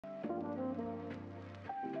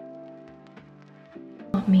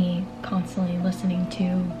want me constantly listening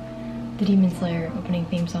to the Demon Slayer opening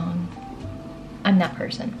theme song. I'm that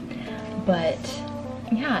person. But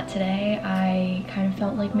yeah, today I kind of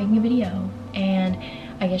felt like making a video, and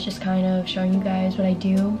I guess just kind of showing you guys what I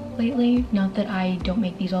do lately. Not that I don't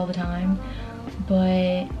make these all the time,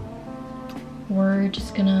 but we're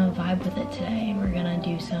just gonna vibe with it today. We're gonna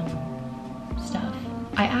do some stuff.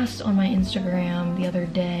 I asked on my Instagram the other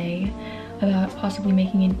day about possibly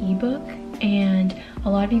making an ebook, and a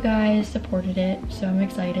lot of you guys supported it, so I'm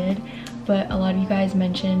excited. But a lot of you guys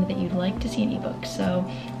mentioned that you'd like to see an ebook, so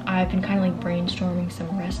I've been kind of like brainstorming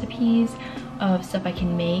some recipes of stuff I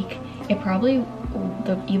can make.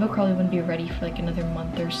 The ebook probably wouldn't be ready for like another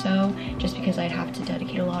month or so, just because I'd have to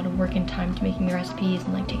dedicate a lot of work and time to making the recipes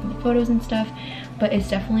and like taking the photos and stuff. But it's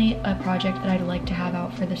definitely a project that I'd like to have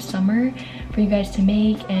out for the summer for you guys to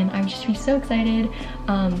make, and I would just be so excited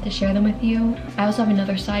to share them with you. I also have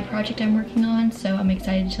another side project I'm working on, so I'm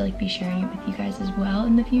excited to like be sharing it with you guys as well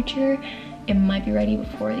in the future. It might be ready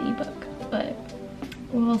before the ebook, but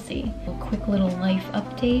we'll see. A quick little life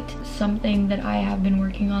update. Something that I have been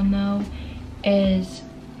working on though is,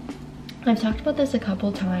 I've talked about this a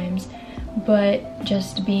couple times, but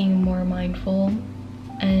just being more mindful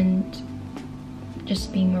and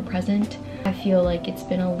just being more present. I feel like it's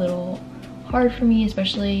been a little hard for me,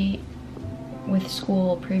 especially with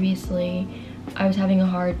school previously. I was having a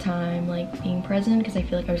hard time like being present because I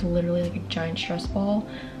feel like I was literally like a giant stress ball.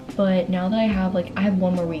 But now that I have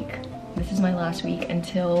one more week. This is my last week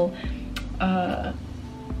until I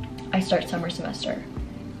start summer semester.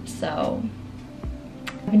 So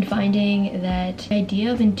I've been finding that the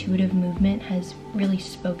idea of intuitive movement has really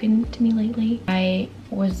spoken to me lately. I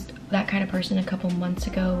was that kind of person a couple months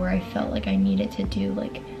ago where I felt like I needed to do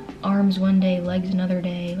like arms one day, legs another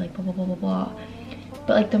day, like blah, blah, blah, blah, blah.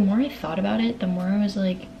 But like the more I thought about it, the more I was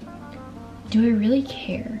like, do I really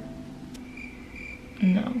care?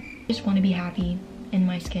 No. I just want to be happy in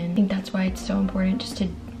my skin. I think that's why it's so important just to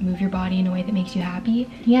move your body in a way that makes you happy.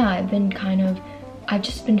 Yeah, I've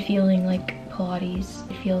just been feeling like Pilates.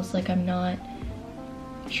 It feels like I'm not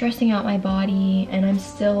stressing out my body, and I'm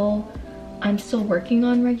still working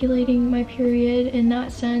on regulating my period in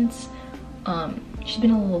that sense. She's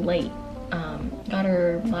been a little late. Got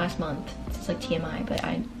her last month. It's like TMI, but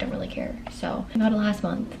I don't really care. So I got it last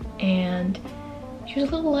month, and she was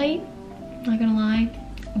a little late, not gonna lie,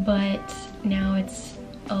 but now it's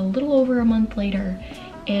a little over a month later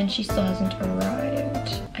and she still hasn't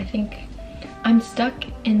arrived. I think I'm stuck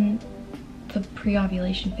in the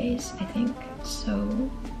pre-ovulation phase, I think. So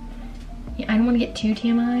yeah, I don't want to get too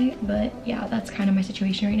TMI, but yeah, that's kind of my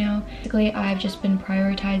situation right now. Basically, I've just been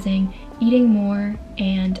prioritizing eating more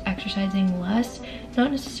and exercising less. Not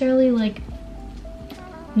necessarily like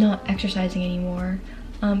not exercising anymore,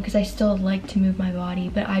 because I still like to move my body,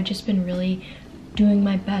 but I've just been really doing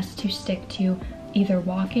my best to stick to either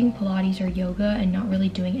walking, Pilates, or yoga, and not really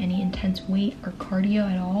doing any intense weight or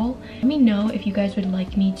cardio at all. Let me know if you guys would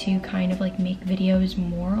like me to kind of like make videos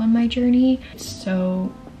more on my journey. It's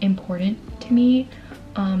so important to me,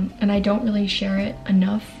 and I don't really share it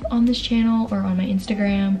enough on this channel or on my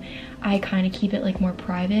Instagram. I kind of keep it like more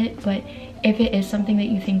private, but if it is something that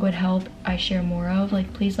you think would help I share more of,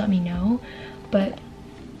 like please let me know. But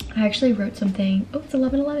I actually wrote something. Oh, it's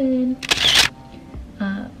 11:11.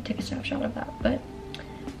 Took a snapshot of that, but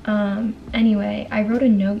anyway, I wrote a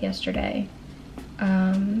note yesterday.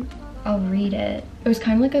 I'll read it. It was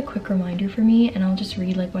kind of like a quick reminder for me, and I'll just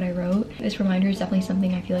read like what I wrote. This reminder is definitely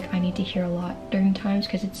something I feel like I need to hear a lot during times,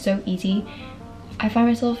 because it's so easy. I find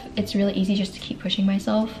myself, it's really easy just to keep pushing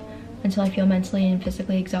myself until I feel mentally and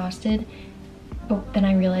physically exhausted, but then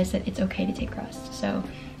I realize that it's okay to take rest. So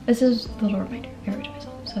this is a little reminder I wrote to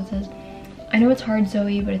myself. So it says, I know it's hard,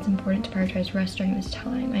 Zoe, but it's important to prioritize rest during this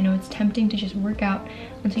time. I know it's tempting to just work out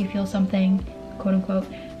until you feel something, quote unquote,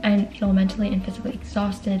 and feel mentally and physically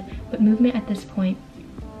exhausted, but movement at this point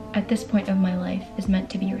of my life is meant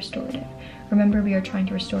to be restorative. Remember, we are trying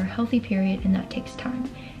to restore a healthy period, and that takes time.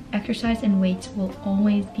 Exercise and weights will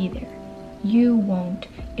always be there. You won't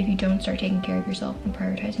if you don't start taking care of yourself and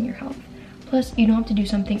prioritizing your health. Plus, you don't have to do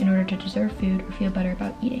something in order to deserve food or feel better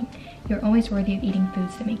about eating. You're always worthy of eating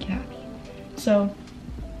foods that make you happy. So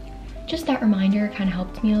just that reminder kind of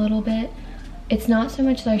helped me a little bit. It's not so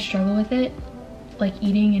much that I struggle with it, like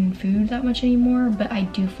eating and food, that much anymore, but I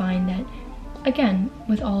do find that, again,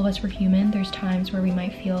 with all of us, we're human. There's times where we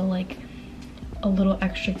might feel like a little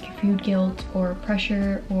extra food guilt or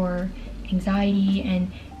pressure or anxiety,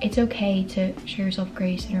 and it's okay to show yourself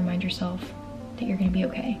grace and remind yourself that you're gonna be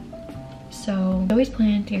okay. So always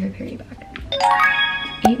plan to get your period back.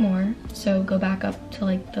 Eat more, so go back up to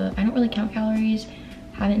like I don't really count calories,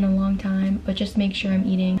 Haven't in a long time, but just make sure I'm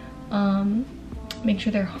eating, make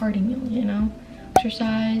sure they're hearty meals, you know?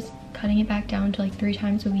 Exercise, cutting it back down to like 3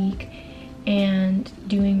 times a week, and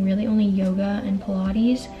doing really only yoga and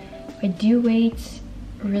Pilates. If I do weights,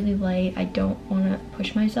 really light. I don't want to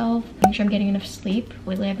push myself. Make sure I'm getting enough sleep.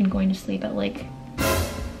 Lately I've been going to sleep at like,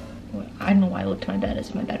 I don't know why I looked at my bed as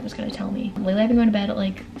if my bed was gonna tell me. Lately I've been going to bed at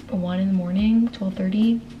like 1 in the morning,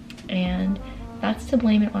 12:30, and that's to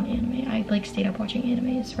blame it on anime. I like stayed up watching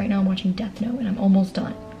animes. Right now I'm watching Death Note and I'm almost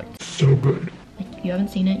done. But it's so good. Like, if you haven't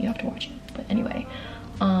seen it, you have to watch it. But anyway,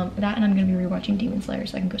 that, and I'm gonna be rewatching Demon Slayer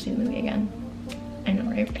so I can go see the movie again. I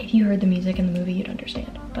know, right? If you heard the music in the movie, you'd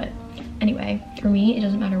understand. But anyway, for me, it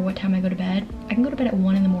doesn't matter what time I go to bed. I can go to bed at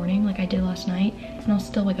 1 in the morning like I did last night, and I'll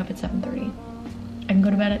still wake up at 7:30. I can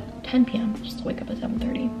go to bed at 10 p.m. just wake up at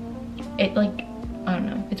 7:30. It, like, I don't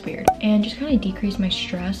know, it's weird. And just kind of decrease my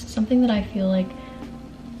stress. Something that I feel like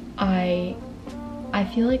I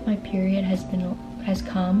feel like my period has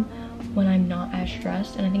come when I'm not as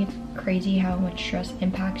stressed, and I think it's crazy how much stress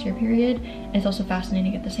impacts your period, and it's also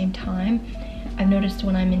fascinating at the same time. I've noticed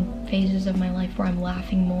when I'm in phases of my life where I'm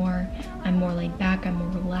laughing more, I'm more laid back, I'm more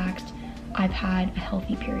relaxed, I've had a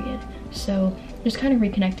healthy period. So just kind of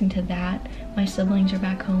reconnecting to that. My siblings are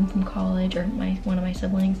back home from college, or one of my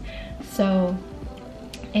siblings, so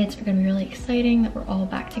it's gonna be really exciting that we're all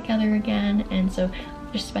back together again. And so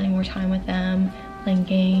just spending more time with them, playing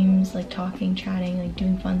games, like talking, chatting, like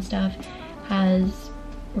doing fun stuff has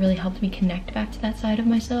really helped me connect back to that side of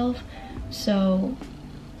myself. So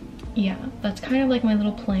yeah, that's kind of like my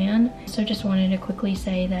little plan. So just wanted to quickly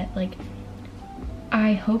say that, like,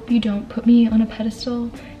 I hope you don't put me on a pedestal,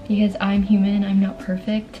 because I'm human, I'm not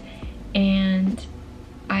perfect, and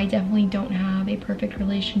I definitely don't have a perfect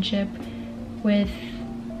relationship with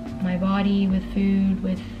my body, with food,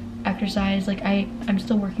 with exercise. Like, I'm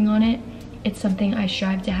still working on it. It's something I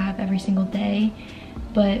strive to have every single day,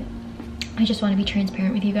 but I just want to be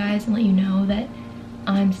transparent with you guys and let you know that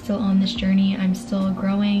I'm still on this journey. I'm still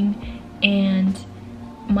growing, and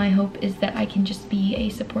my hope is that I can just be a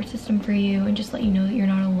support system for you and just let you know that you're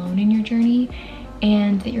not alone in your journey,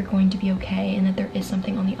 and that you're going to be okay, and that there is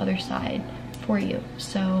something on the other side for you.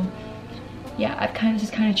 So yeah, this is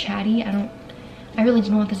kind of chatty. I really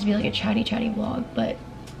didn't want this to be like a chatty vlog, but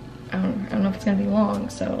I don't know if it's gonna be long,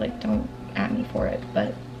 so like don't at me for it.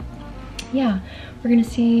 But yeah, we're gonna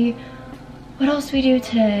see what else we do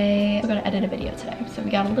today. We're gonna edit a video today, so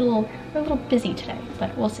we're a little busy today,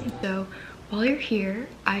 but we'll see. So while you're here,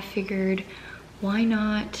 I figured, why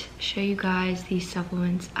not show you guys these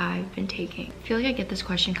supplements I've been taking? I feel like I get this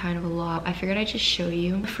question kind of a lot. I figured I'd just show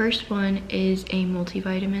you. The first one is a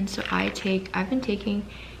multivitamin. So I've been taking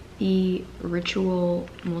the Ritual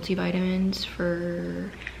multivitamins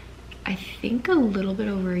for, I think, a little bit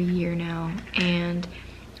over a year now, and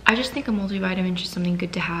I just think a multivitamin is just something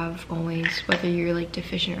good to have always, whether you're like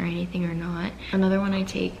deficient or anything or not. Another one I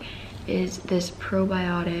take is this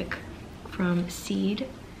probiotic from Seed. I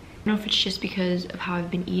don't know if it's just because of how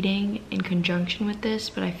I've been eating in conjunction with this,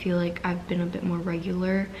 but I feel like I've been a bit more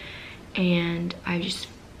regular and I just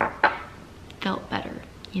felt better,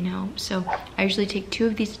 you know? So I usually take 2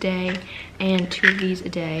 of these a day and 2 of these a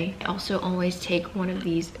day. I also always take one of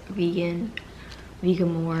these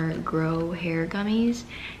Vegamore Grow hair gummies,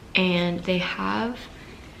 and they have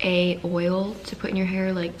a oil to put in your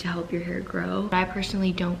hair, like to help your hair grow. I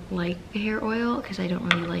personally don't like the hair oil because I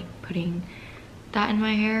don't really like putting that in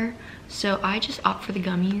my hair, so I just opt for the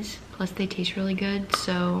gummies. Plus they taste really good,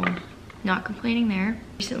 so not complaining there.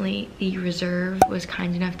 Recently, the Reserve was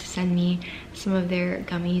kind enough to send me some of their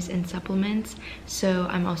gummies and supplements, so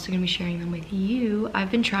I'm also gonna be sharing them with you.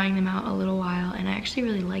 I've been trying them out a little while and I actually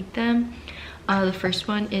really like them. The first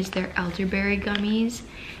one is their elderberry gummies,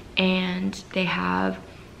 and they have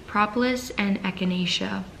propolis and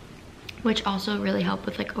echinacea, which also really help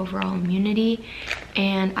with like overall immunity.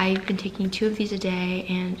 And I've been taking 2 of these a day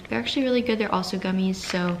and they're actually really good. They're also gummies,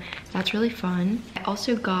 so that's really fun. I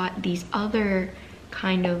also got these other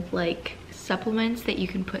kind of like supplements that you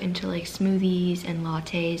can put into like smoothies and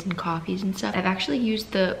lattes and coffees and stuff. I've actually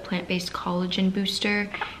used the plant-based collagen booster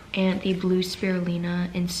and the blue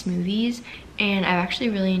spirulina in smoothies, and I've actually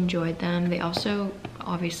really enjoyed them. They also,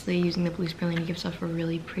 obviously, using the blue spirulina gives off a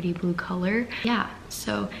really pretty blue color. Yeah,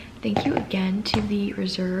 so thank you again to the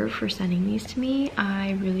Reserve for sending these to me.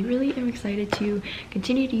 I really am excited to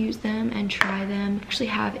continue to use them and try them. I actually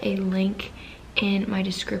have a link in my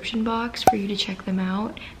description box for you to check them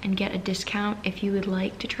out and get a discount if you would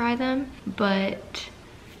like to try them. But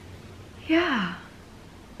yeah,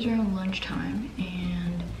 it's around lunchtime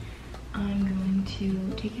and I'm going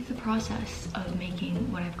going to take you through the process of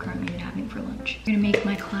making what I've currently been having for lunch. I'm gonna make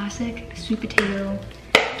my classic sweet potato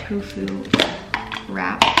tofu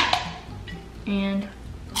wrap. And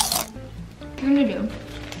what I'm gonna do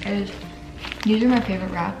is, these are my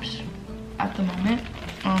favorite wraps at the moment.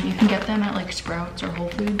 You can get them at like Sprouts or Whole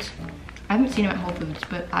Foods. I haven't seen them at Whole Foods,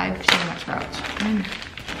 but I've seen them at Sprouts. And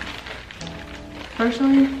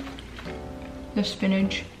personally, the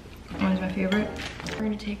spinach one is my favorite. We're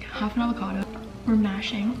gonna take half an avocado. We're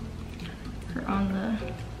mashing her on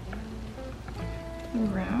the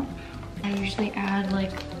wrap. I usually add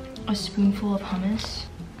like a spoonful of hummus.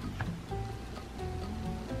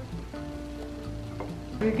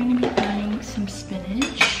 We're gonna be adding some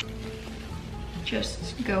spinach.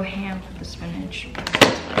 Just go ham with the spinach.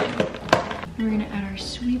 We're gonna add our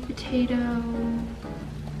sweet potato.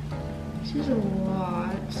 This is a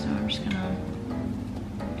lot, so I'm just gonna...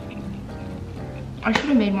 I should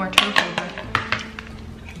have made more tofu, but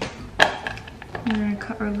we're gonna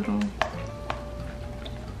cut our little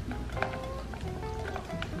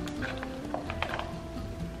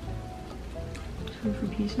tofu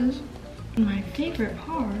pieces. And my favorite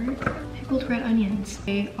part, pickled red onions.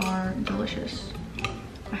 They are delicious.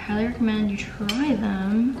 I highly recommend you try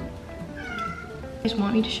them. If you guys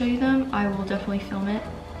want me to show you them, I will definitely film it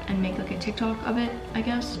and make like a TikTok of it, I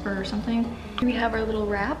guess, or something. Here we have our little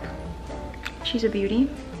wrap. She's a beauty,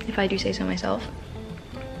 if I do say so myself.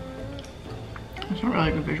 It's not really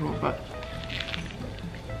a good visual, but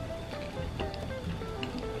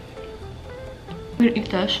I'm gonna eat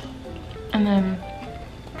this and then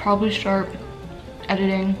probably start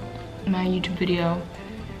editing my YouTube video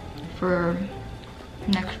for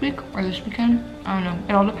next week or this weekend. I don't know.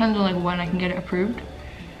 It all depends on like when I can get it approved.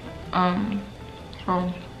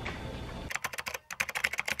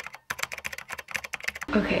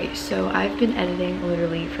 Okay, so I've been editing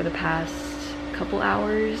literally for the past couple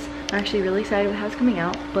hours. I'm actually really excited with how it's coming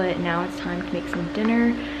out, but now it's time to make some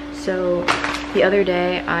dinner. So the other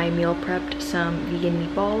day I meal prepped some vegan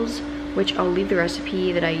meatballs, which I'll leave the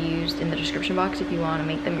recipe that I used in the description box if you want to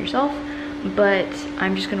make them yourself, but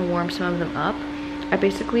I'm just gonna warm some of them up. I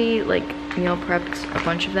basically like meal prepped a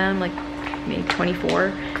bunch of them, like maybe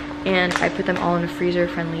 24, and I put them all in a freezer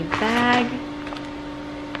friendly bag.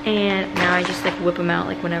 And now I just like whip them out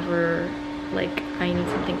like whenever like I need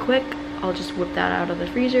something quick. I'll just whip that out of the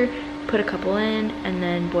freezer, put a couple in, and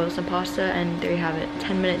then boil some pasta, and there you have it.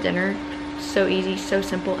 10-minute dinner. So easy, so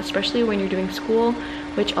simple, especially when you're doing school,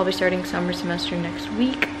 which I'll be starting summer semester next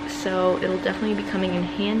week, so it'll definitely be coming in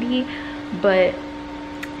handy. But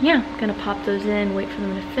yeah, I'm gonna pop those in, wait for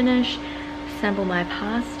them to finish, assemble my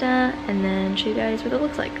pasta, and then show you guys what it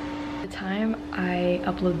looks like. By the time I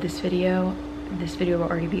upload this video will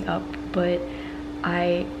already be up, but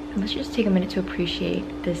let's just take a minute to appreciate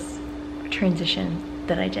this transition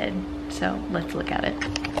that I did. So let's look at it.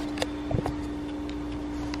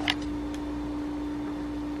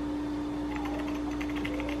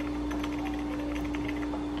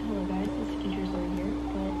 Hello guys, this feature's over here,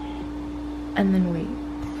 but and then wait.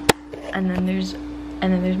 And then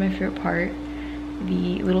there's my favorite part,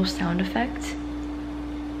 the little sound effect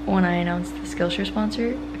when I announced the Skillshare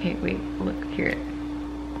sponsor. Okay, wait, look, hear it.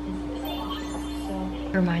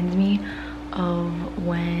 It reminds me of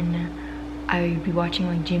when I would be watching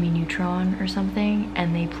like Jimmy Neutron or something,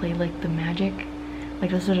 and they played like the magic. Like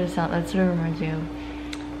that's what it reminds me of.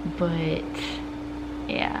 But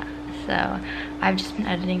yeah, so I've just been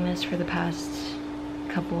editing this for the past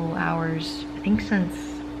couple hours, I think since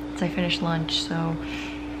I finished lunch. So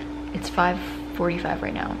it's 5:45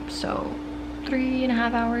 right now, so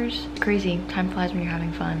 3.5 hours. Crazy, time flies when you're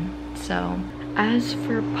having fun. So as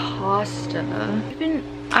for pasta,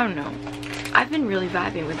 I've been really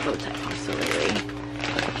vibing with bow tie pasta lately.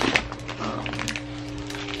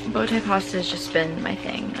 Bow tie pasta has just been my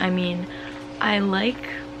thing. I mean, I like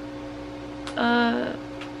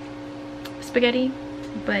spaghetti,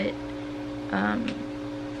 but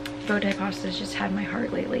bow tie pasta has just had my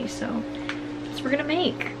heart lately, so that's what we're gonna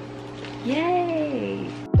make. Yay!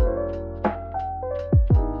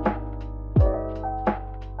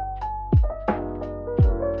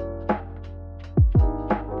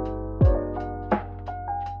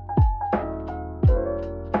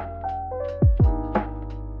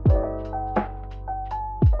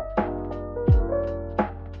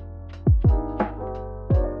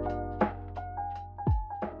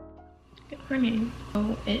 Morning.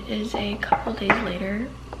 So it is a couple days later,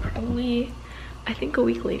 probably I think a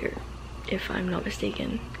week later if I'm not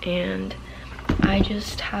mistaken, and I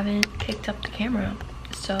just haven't picked up the camera.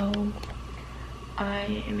 So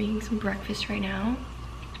I am making some breakfast right now.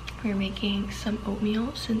 We're making some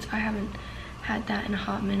oatmeal since I haven't had that in a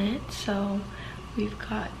hot minute. So we've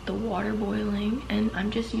got the water boiling, and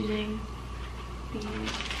I'm just using the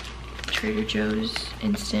Trader Joe's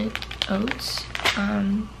instant oats.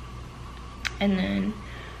 And then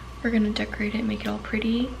we're gonna decorate it, make it all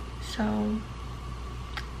pretty. So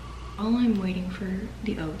while I'm waiting for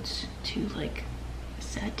the oats to like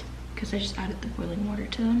set, because I just added the boiling water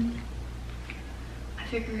to them, I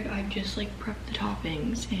figured I'd just like prep the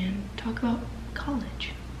toppings and talk about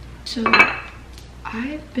college. So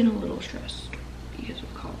I've been a little stressed because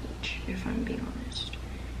of college, if I'm being honest,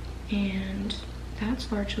 and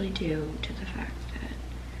that's largely due to the fact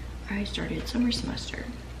that I started summer semester,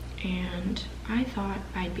 and I thought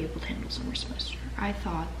I'd be able to handle summer semester. I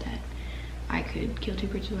thought that I could kill two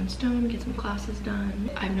birds with one stone, get some classes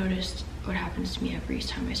done. I've noticed what happens to me every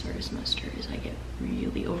time I start a semester is I get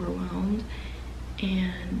really overwhelmed,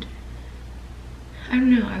 and I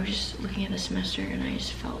don't know, I was just looking at the semester and I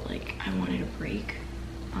just felt like I wanted a break.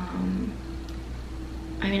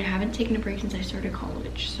 I mean, I haven't taken a break since I started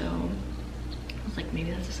college, so I was like,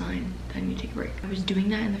 maybe that's a sign that I need to take a break. I was doing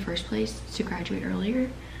that in the first place to graduate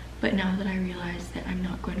earlier, but now that I realize that I'm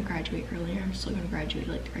not going to graduate earlier, I'm still going to graduate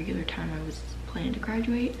like the regular time I was planning to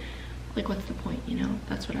graduate, like what's the point, you know?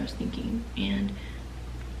 That's what I was thinking. And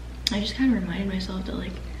I just kind of reminded myself that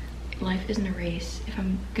like life isn't a race. If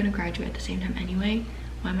I'm gonna graduate at the same time anyway,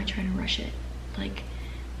 why am I trying to rush it? Like,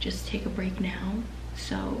 just take a break now.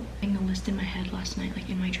 So having a list in my head last night, like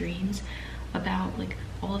in my dreams, about like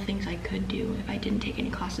all the things I could do if I didn't take any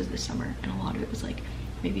classes this summer, and a lot of it was like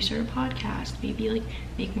maybe start a podcast, maybe like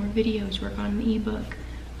make more videos, work on an ebook,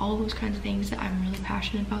 all those kinds of things that I'm really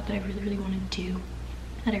passionate about, that I really want to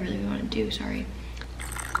do, sorry.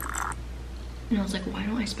 And I was like, why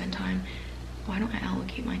don't I spend time, why don't I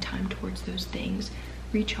allocate my time towards those things,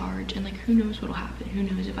 recharge, and like who knows what'll happen, who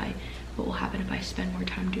knows what will happen if I spend more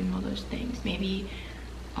time doing all those things. Maybe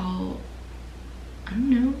I don't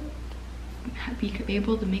know, be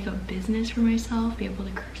able to make a business for myself, be able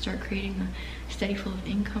to start creating a steady flow of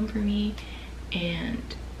income for me,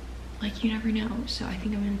 and like you never know. So I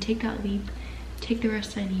think I'm gonna take that leap, take the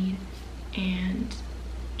rest I need, and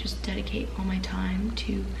just dedicate all my time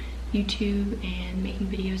to YouTube and making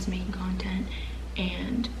videos and making content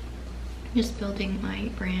and just building my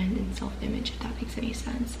brand and self-image, if that makes any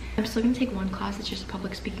sense. I'm still gonna take one class, it's just a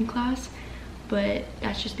public speaking class, but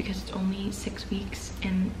that's just because it's only 6 weeks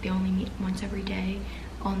and they only meet once every day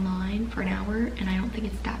online for an hour, and I don't think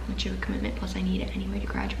it's that much of a commitment, plus I need it anyway to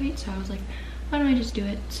graduate. So I was like, why don't I just do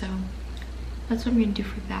it? So that's what I'm gonna do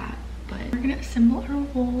for that. But we're gonna assemble our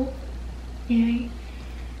bowl, yay.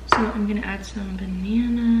 So I'm gonna add some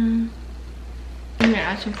banana, I'm gonna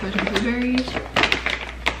add some frozen blueberries,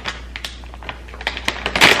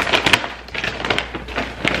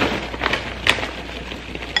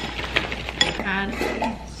 add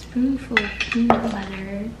a spoonful of peanut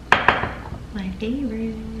butter, my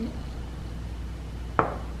favorite,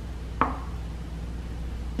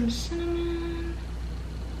 some cinnamon,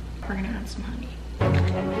 we're gonna add some honey.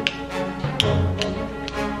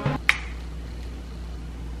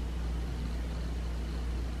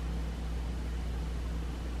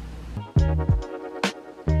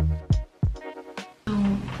 So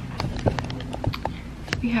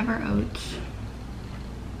we have our oats.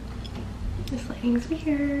 This lighting's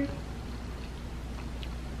weird.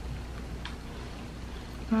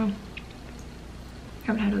 Wow.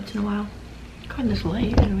 Haven't had oats in a while. God, this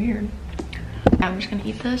light is weird. I'm just gonna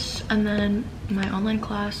eat this, and then my online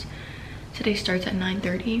class today starts at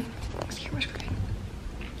 9:30. This camera's great.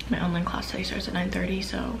 My online class today starts at 9:30,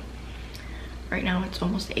 so right now it's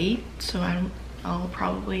almost 8, so I'll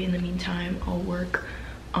probably, in the meantime, I'll work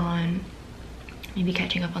on maybe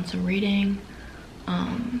catching up on some reading,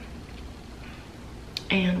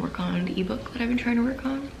 and work on the ebook that I've been trying to work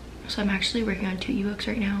on. So I'm actually working on 2 ebooks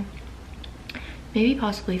right now, maybe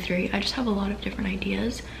possibly 3. I just have a lot of different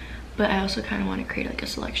ideas, but I also kind of want to create like a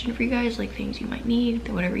selection for you guys, like things you might need,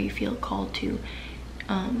 whatever you feel called to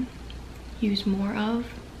use more of,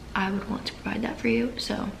 I would want to provide that for you.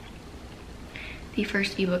 So the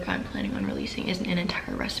first ebook I'm planning on releasing isn't an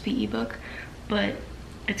entire recipe ebook, but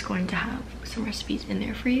it's going to have some recipes in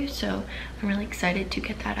there for you, so I'm really excited to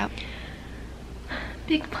get that out.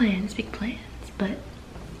 Big plans, but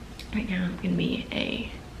right now I'm gonna be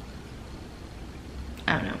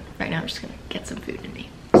I don't know, right now I'm just gonna get some food in me,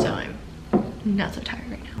 so I'm not so tired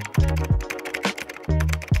right now.